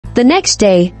The next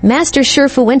day, Master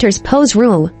Sherfu enters Po's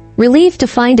room, relieved to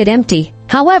find it empty.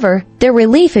 However, their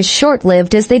relief is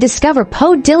short-lived as they discover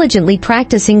Po diligently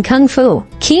practicing kung fu.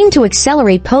 Keen to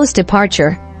accelerate Po's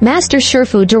departure, Master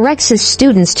Sherfu directs his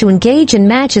students to engage in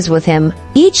matches with him.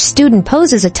 Each student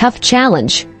poses a tough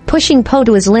challenge, pushing Po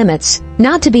to his limits.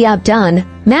 Not to be outdone,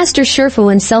 Master Sherfu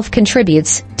himself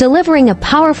contributes, delivering a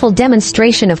powerful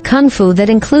demonstration of kung fu that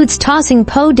includes tossing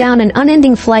Po down an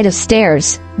unending flight of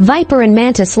stairs. Viper and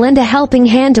Mantis lend a helping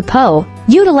hand to Po,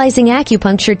 utilizing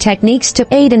acupuncture techniques to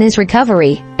aid in his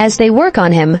recovery. As they work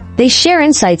on him, they share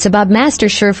insights about Master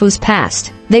Sherfu's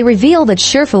past. They reveal that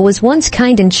Sherfu was once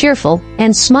kind and cheerful,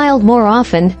 and smiled more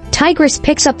often. Tigress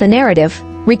picks up the narrative,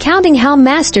 recounting how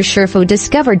Master Sherfu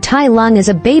discovered Tai Lung as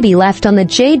a baby left on the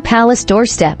Jade Palace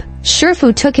doorstep.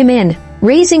 Sherfu took him in,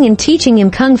 raising and teaching him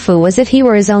kung fu as if he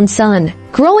were his own son.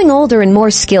 Growing older and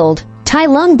more skilled, Tai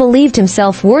Lung believed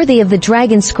himself worthy of the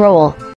Dragon Scroll.